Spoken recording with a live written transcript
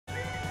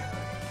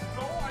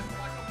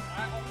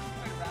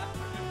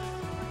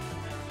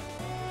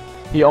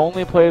He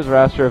only plays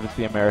Wrastor if it's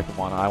the American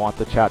one. I want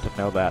the chat to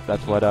know that.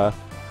 That's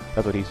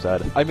what he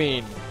said. I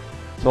mean,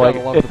 so like,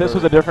 if this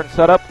was a different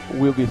setup,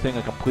 we would be seeing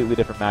a completely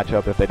different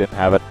matchup if they didn't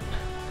have it.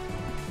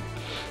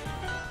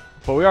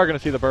 But we are going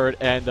to see the bird,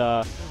 and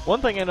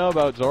one thing I know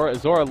about Zora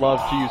is Zora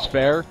loves to use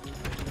fair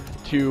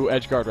to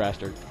edgeguard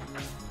Wrastor.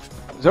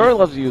 Zora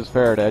loves to use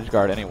fair to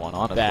edgeguard anyone,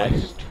 honestly.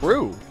 That's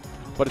true,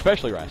 but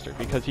especially Wrastor,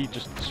 because he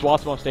just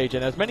swats him off stage,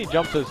 and as many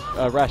jumps as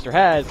Wrastor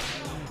has,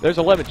 there's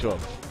a limit to him.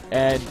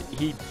 And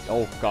he,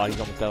 oh god, he's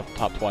almost down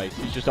top twice.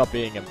 He's just up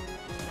being him.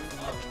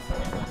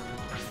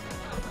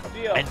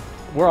 And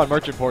we're on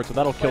merchant port, so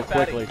that'll kill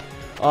quickly.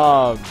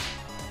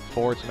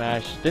 Forward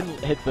smash. Didn't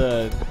hit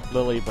the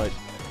Lily, but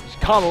he's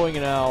comboing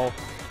it now.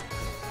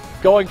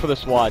 Going for the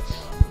swats.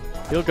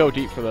 He'll go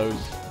deep for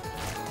those.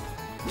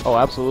 Oh,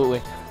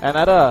 absolutely. And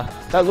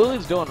that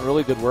Lily's doing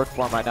really good work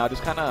for him right now.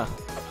 Just kind of,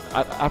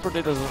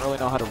 Afrojay doesn't really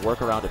know how to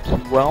work around it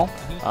too well.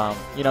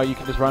 You know, you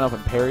can just run up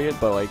and parry it,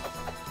 but like,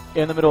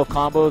 in the middle of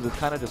combos, it's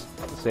kind of just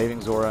saving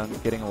Zora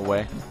and getting him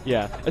away.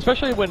 Yeah,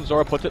 especially when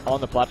Zora puts it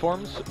on the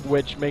platforms,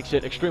 which makes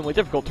it extremely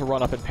difficult to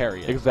run up and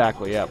parry it.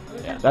 Exactly, yeah.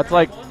 That's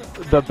like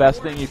the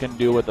best thing you can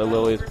do with the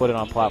Lily is put it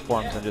on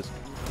platforms and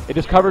it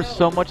just covers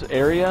so much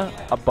area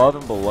above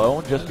and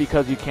below just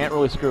because you can't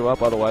really screw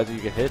up, otherwise you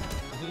get hit.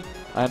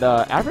 And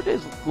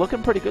Afrojay's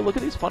looking pretty good. Look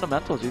at these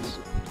fundamentals. He's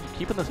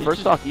keeping this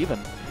first stock even.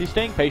 He's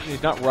staying patient.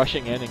 He's not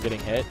rushing in and getting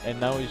hit, and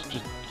now he's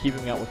just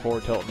keeping out with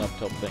forward tilt and up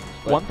tilt things.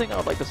 But one thing I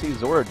would like to see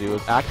Zora do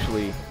is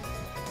actually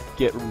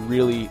get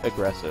really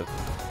aggressive.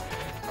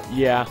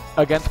 Yeah.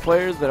 Against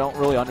players that don't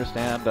really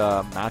understand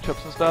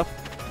matchups and stuff,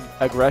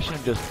 aggression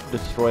just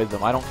destroys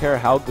them. I don't care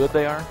how good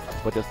they are,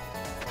 but just,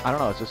 I don't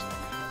know, it's just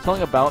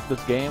something about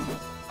this game.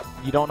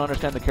 You don't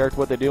understand the character,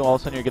 what they do, all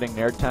of a sudden you're getting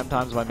nared 10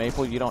 times by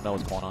Maypul, you don't know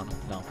what's going on.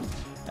 No.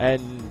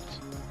 And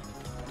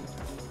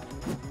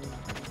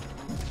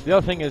the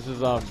other thing is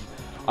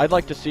I'd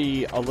like to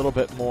see a little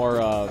bit more,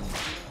 the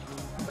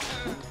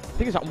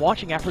thing is, I'm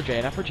watching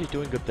Afrojay, and Afrojay's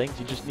doing good things,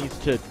 he just needs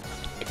to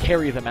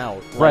carry them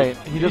out. Right,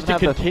 he doesn't have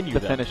continue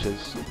the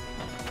finishes.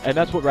 And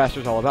that's what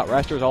Wrastor's all about.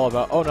 Wrastor's all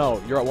about, oh no,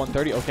 you're at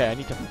 130, okay, I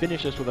need to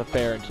finish this with a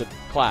fair into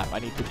clap. I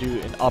need to do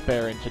an up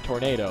air into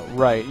tornado.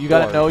 Right, you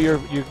gotta know you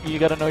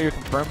gotta know your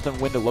confirms and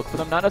when to look for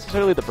them. Not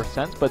necessarily the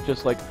percents, but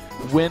just like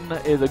when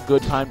is a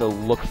good time to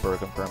look for a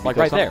confirm. Like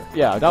right there.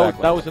 Yeah,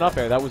 exactly. That was an up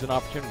air, that was an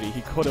opportunity.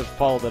 He could have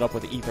followed it up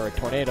with either a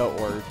tornado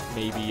or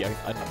maybe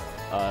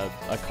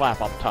a clap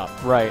on top.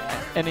 Right,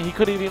 and he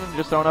could have even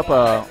just thrown up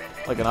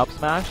like an up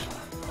smash.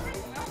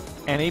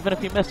 And even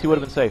if he missed, he would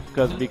have been safe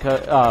because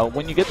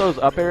when you get those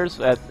up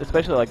airs,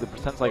 especially like the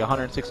percent's like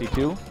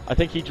 162. I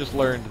think he just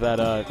learned that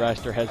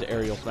Wrastor has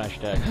aerial smash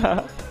attack.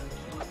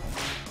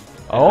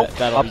 Oh,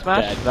 that'll up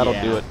smash? Dead. That'll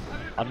yeah. do it.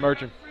 On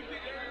merchant.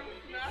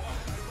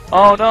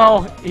 Oh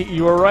no,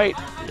 you were right.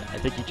 Yeah, I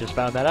think he just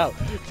found that out.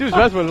 He was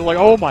messing with it, like,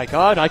 oh my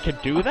god, I can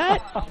do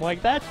that?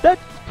 Like that's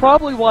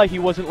probably why he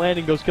wasn't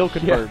landing those kill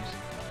confirms.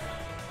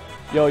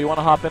 Yeah. Yo, you want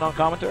to hop in on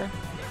commentary?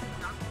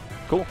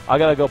 Cool. I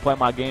gotta go play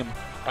my game.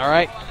 All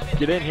right,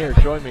 get in here,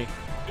 join me.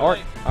 All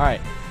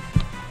right.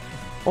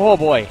 Oh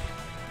boy.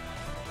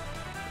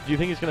 Do you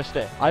think he's gonna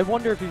stay? I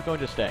wonder if he's going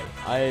to stay.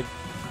 He's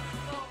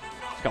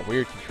got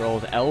weird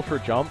controls. L for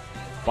jump,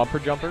 bumper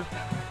jumper.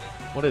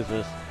 What is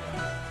this?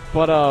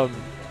 But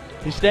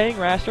he's staying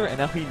Wrastor, and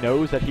now he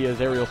knows that he has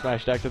aerial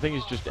smash attacks. I think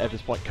he's just at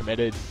this point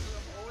committed.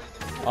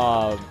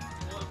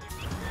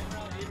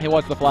 He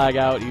wants the flag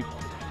out.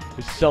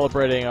 He's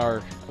celebrating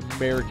our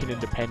American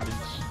independence.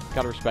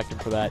 Gotta respect him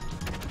for that.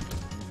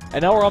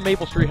 And now we're on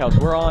Maypul's treehouse.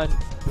 We're on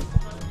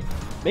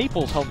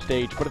Maypul's home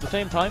stage, but at the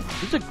same time,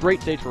 this is a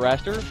great stage for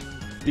Wrastor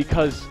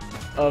because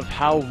of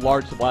how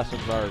large the blast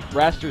zones are.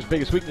 Wrastor's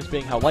biggest weakness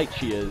being how light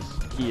he is.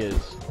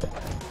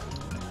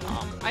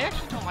 I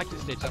actually don't like this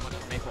stage that much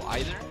for Maypul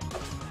either.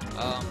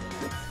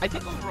 I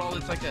think overall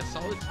it's like a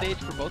solid stage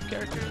for both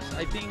characters.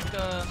 I think,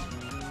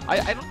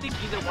 I don't think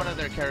either one of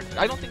their characters,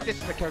 I don't think this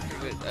is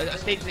a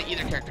stage that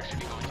either character should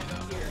be going to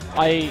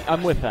though.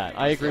 I'm with that.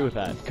 I agree with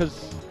that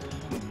because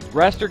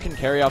Wrastor can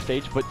carry off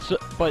stage,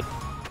 but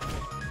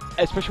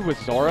especially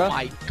with Zora. Oh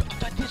my god,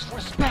 that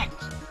disrespect!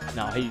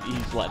 No,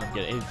 he's letting him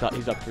get it.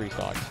 He's up 3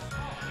 stocks.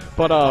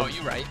 But oh,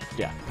 you're right.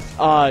 Yeah.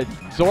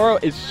 Zora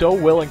is so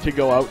willing to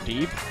go out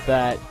deep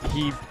that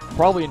he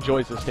probably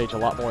enjoys this stage a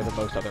lot more than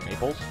most other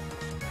Maypuls.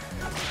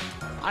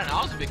 I don't know.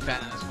 I was a big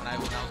fan of this when I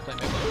was playing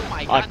Maypul. Oh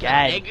my god,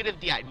 God. negative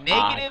DI,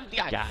 negative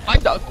DI. God.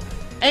 I'm done.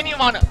 Any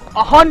amount of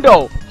a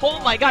hundo. Oh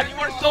my god, you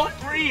are so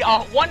free.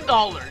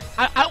 $1.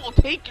 I will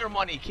take your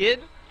money,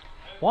 kid.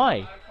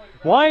 Why?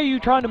 Why are you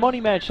trying to money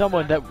match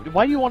someone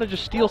why do you want to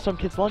just steal some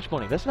kid's lunch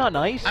money? That's not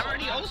nice. I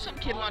already owe some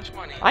kid lunch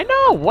money. I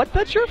know.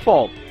 That's your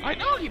fault. I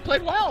know. He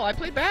played well. I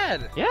played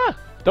bad. Yeah.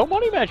 Don't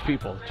money match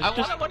people. I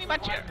want to money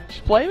match here.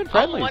 Just play them in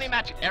friendlies. I will money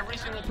match every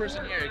single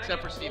person here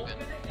except for Steven.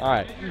 All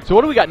right. So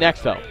what do we got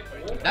next, though?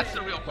 That's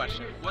the real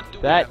question. What do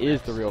we That have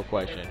is next? the real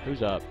question.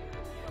 Who's up?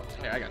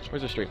 Here, I got you.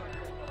 Where's the stream?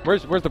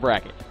 Where's the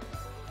bracket?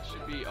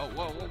 Should be. Oh,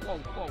 whoa.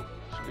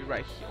 Should be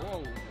right here.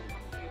 Whoa.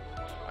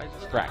 Why is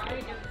this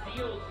Bracket.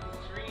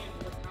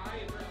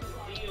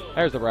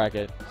 There's the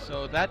bracket.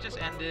 So that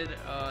just ended.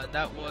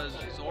 That was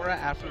Zora,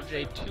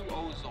 Afrojay,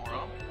 2-0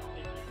 Zora.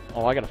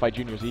 Oh, I gotta fight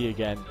Junior Z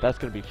again. That's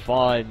gonna be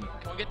fun.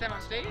 Can we get that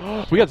on stage?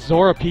 We got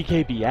Zora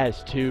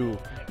PKBS too.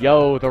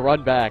 Yo, the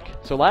run back.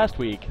 So last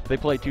week they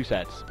played 2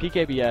 sets.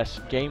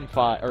 PKBS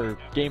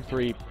game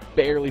 3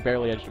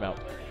 barely edged him out.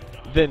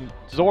 Then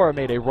Zora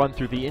made a run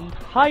through the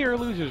entire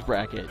losers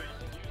bracket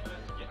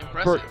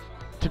Impressive.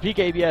 to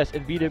PKBS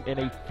and beat him in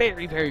a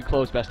very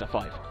close best of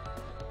 5.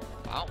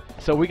 Wow.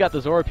 So we got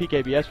the Zora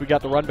PKBS, we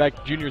got the run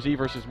back Junior Z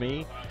versus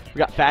me, we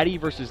got Fatty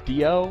versus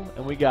Dio,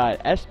 and we got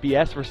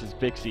SBS versus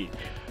Vixie.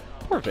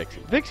 Poor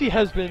Vixie. Vixie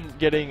has been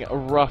getting a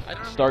rough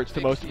starts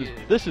to most of his.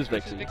 This is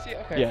Vixie. This is Vixie?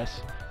 Okay.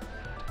 Yes.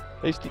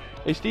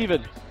 Hey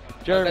Steven.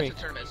 Jeremy. That's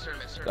a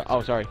tournament.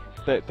 Oh, sorry.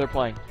 They're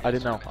playing. I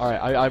didn't know. All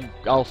right,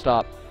 I'll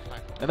stop.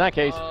 In that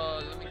case,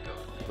 Let me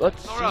go.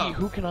 let's Zora. see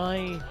who can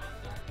I.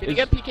 Can you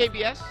get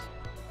PKBS?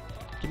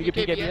 Can you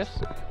get PKBS?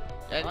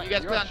 And you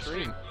guys play on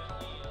stream.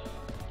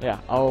 Yeah.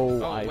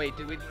 Oh. Oh wait,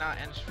 did we not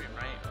end stream,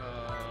 right?